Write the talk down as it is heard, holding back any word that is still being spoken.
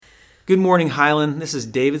Good morning, Highland. This is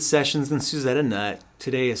David Sessions and Suzetta Nutt.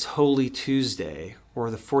 Today is Holy Tuesday,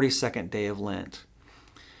 or the 42nd day of Lent.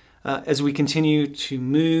 As we continue to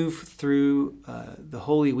move through the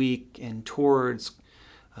Holy Week and towards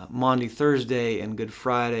Maundy Thursday and Good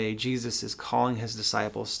Friday, Jesus is calling his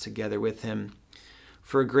disciples together with him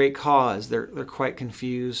for a great cause. They're quite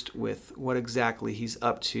confused with what exactly he's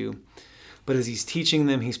up to. But as he's teaching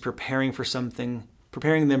them, he's preparing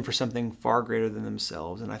them for something far greater than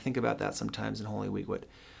themselves. And I think about that sometimes in Holy Week,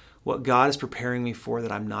 what God is preparing me for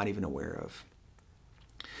that I'm not even aware of.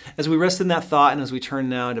 As we rest in that thought, and as we turn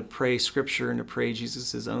now to pray Scripture and to pray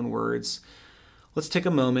Jesus' own words, let's take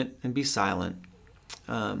a moment and be silent.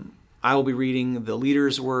 I will be reading the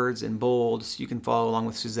leader's words in bold, so you can follow along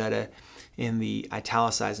with Suzetta in the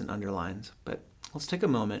italicized and underlined. But let's take a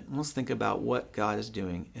moment and let's think about what God is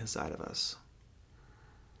doing inside of us.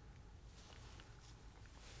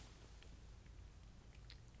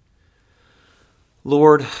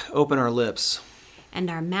 Lord, open our lips.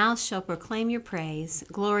 And our mouths shall proclaim your praise.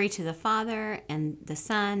 Glory to the Father, and the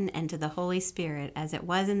Son, and to the Holy Spirit, as it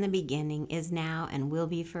was in the beginning, is now, and will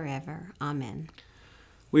be forever. Amen.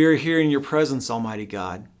 We are here in your presence, Almighty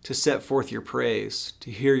God, to set forth your praise,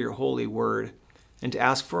 to hear your holy word, and to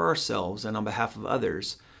ask for ourselves and on behalf of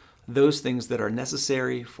others those things that are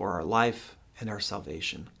necessary for our life and our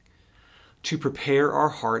salvation. To prepare our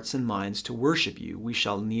hearts and minds to worship you, we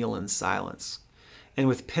shall kneel in silence, and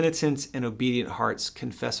with penitent and obedient hearts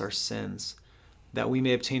confess our sins, that we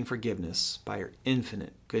may obtain forgiveness by your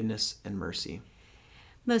infinite goodness and mercy.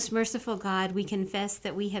 Most merciful God, we confess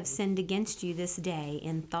that we have sinned against you this day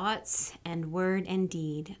in thoughts and word and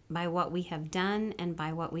deed, by what we have done and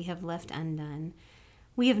by what we have left undone.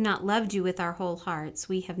 We have not loved you with our whole hearts.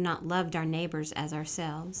 We have not loved our neighbors as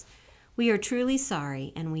ourselves. We are truly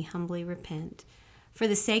sorry, and we humbly repent. For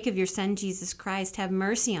the sake of your Son, Jesus Christ, have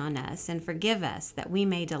mercy on us and forgive us, that we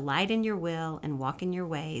may delight in your will and walk in your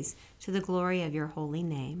ways, to the glory of your holy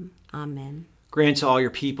name. Amen. Grant to all your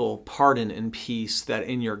people pardon and peace, that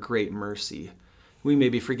in your great mercy we may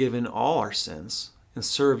be forgiven all our sins and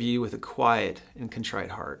serve you with a quiet and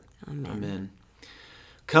contrite heart. Amen. Amen.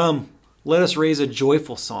 Come, let us raise a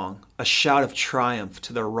joyful song, a shout of triumph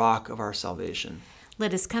to the rock of our salvation.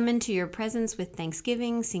 Let us come into your presence with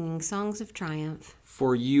thanksgiving, singing songs of triumph.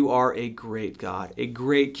 For you are a great God, a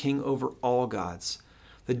great King over all gods.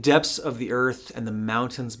 The depths of the earth and the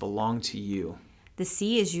mountains belong to you. The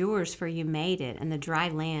sea is yours, for you made it, and the dry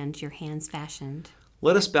land your hands fashioned.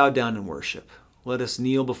 Let us bow down and worship. Let us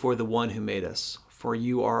kneel before the one who made us. For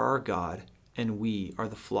you are our God, and we are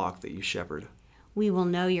the flock that you shepherd. We will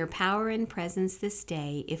know your power and presence this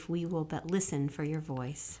day if we will but listen for your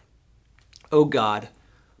voice. O God,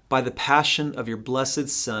 by the passion of your blessed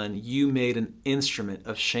Son, you made an instrument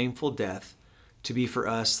of shameful death to be for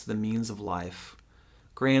us the means of life.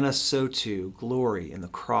 Grant us so too glory in the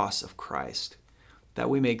cross of Christ, that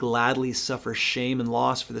we may gladly suffer shame and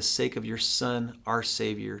loss for the sake of your Son, our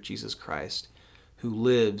Savior, Jesus Christ, who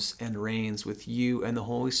lives and reigns with you and the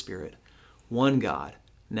Holy Spirit, one God,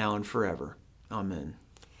 now and forever. Amen.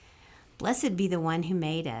 Blessed be the one who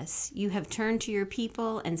made us. You have turned to your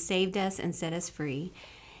people and saved us and set us free.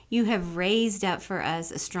 You have raised up for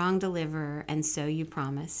us a strong deliverer, and so you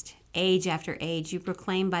promised. Age after age you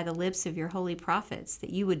proclaimed by the lips of your holy prophets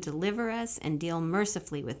that you would deliver us and deal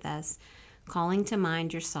mercifully with us, calling to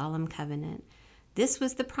mind your solemn covenant. This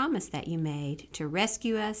was the promise that you made, to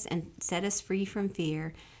rescue us and set us free from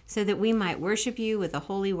fear, so that we might worship you with a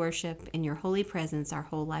holy worship in your holy presence our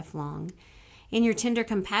whole life long. In your tender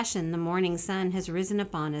compassion, the morning sun has risen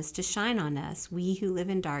upon us to shine on us, we who live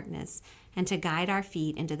in darkness, and to guide our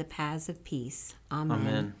feet into the paths of peace. Amen.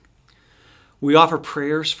 Amen. We offer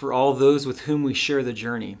prayers for all those with whom we share the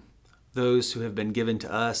journey, those who have been given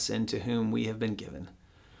to us and to whom we have been given,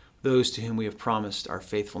 those to whom we have promised our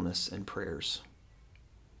faithfulness and prayers.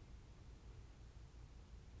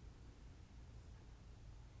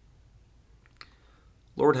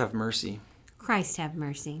 Lord, have mercy. Christ, have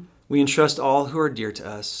mercy. We entrust all who are dear to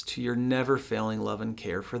us to your never-failing love and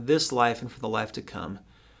care for this life and for the life to come,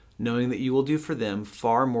 knowing that you will do for them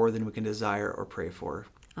far more than we can desire or pray for.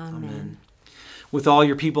 Amen. With all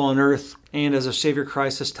your people on earth, and as our Savior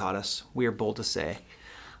Christ has taught us, we are bold to say,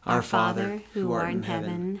 Our Father, who art in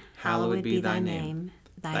heaven, hallowed be thy name.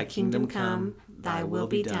 Thy kingdom come, thy will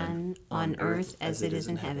be done, on earth as it is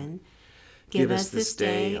in heaven. Give us this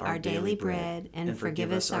day our daily bread, and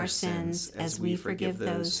forgive us our sins as we forgive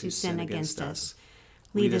those who sin against us.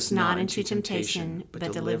 Lead us not into temptation,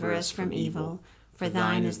 but deliver us from evil. For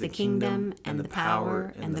thine is the kingdom, and the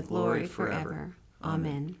power, and the glory forever.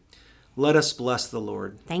 Amen. Let us bless the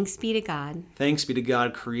Lord. Thanks be to God. Thanks be to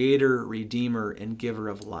God, Creator, Redeemer, and Giver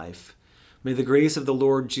of life. May the grace of the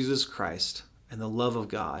Lord Jesus Christ and the love of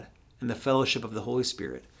God and the fellowship of the Holy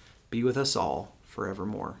Spirit be with us all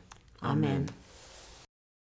forevermore. Amen.